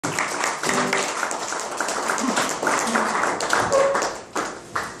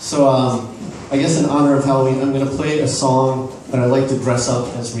So, I guess in honor of Halloween, I'm going to play a song that I like to dress up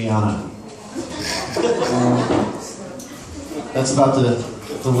as Rihanna. That's about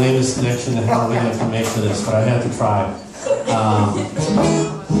the lamest connection to Halloween I can make to this, but I had to try.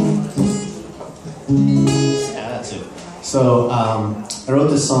 Yeah, that's it. So, I wrote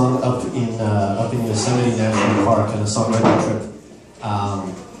this song up in Yosemite National Park on a songwriting trip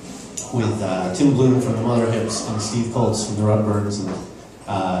with Tim Bloom from the Mother Hips and Steve Coltz from the Rutburns.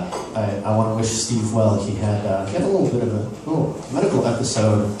 And I want to wish Steve well. He had a little bit of a medical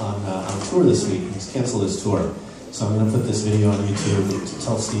episode on tour this week. He's canceled his tour. So I'm going to put this video on YouTube to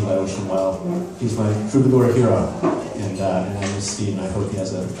tell Steve I wish him well. He's my troubadour hero, and I miss Steve, and I hope he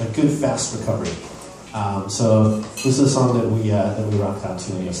has a good, fast recovery. So this is a song that we rocked out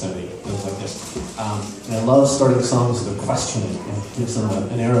to in Yosemite. It goes like this. And I love starting songs with a question. It gives them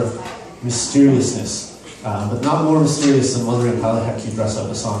an air of mysteriousness, but not more mysterious than wondering how the heck you dress up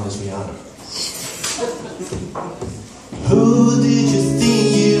a song as Rihanna. Who did you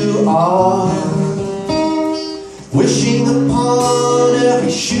think you are? Wishing upon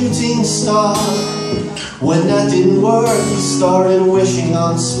every shooting star. When that didn't work, you started wishing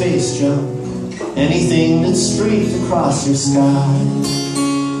on space junk, anything that streaked across your sky.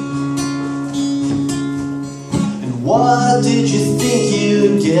 And what did you think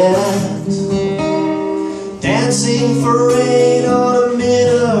you'd get? Dancing for rain on a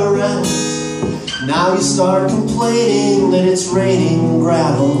minaret. Now you start complaining that it's raining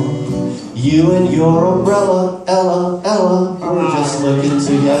gravel. You and your umbrella, Ella, are just looking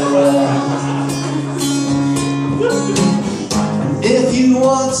to get wet. And if you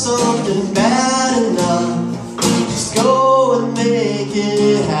want something bad enough, just go and make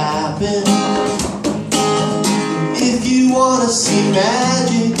it happen. If you want to see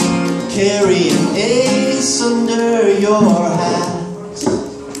magic, carry an ace under your hat.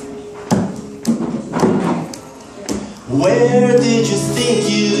 Where did you think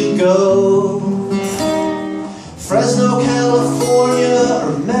you'd go? Fresno, California,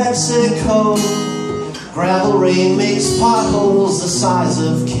 or Mexico? Gravel rain makes potholes the size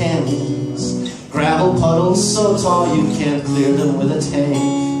of canyons. Gravel puddles so tall you can't clear them with a tank.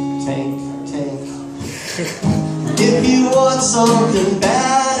 If you want something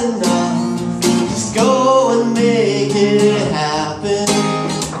bad enough, just go and make it happen.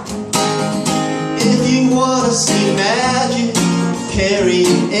 If you want to see magic, carry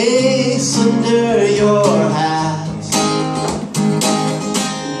an ace under your hat.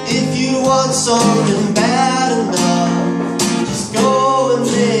 If you want something bad enough, just go and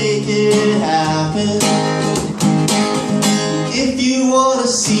make it happen. If you want to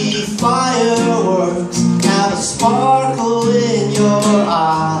see fireworks, have a sparkle in your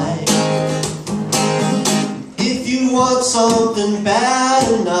eye. If you want something bad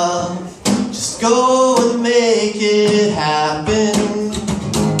enough, go and make it happen.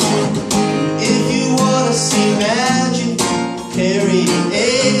 If you want to see magic, carry an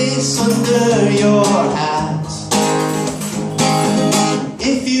ace under your hat.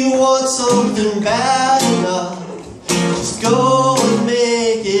 If you want something bad enough, just go and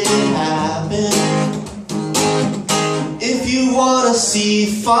make it happen. If you want to see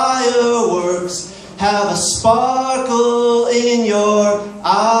fireworks, have a sparkle in your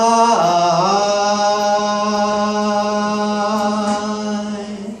eye.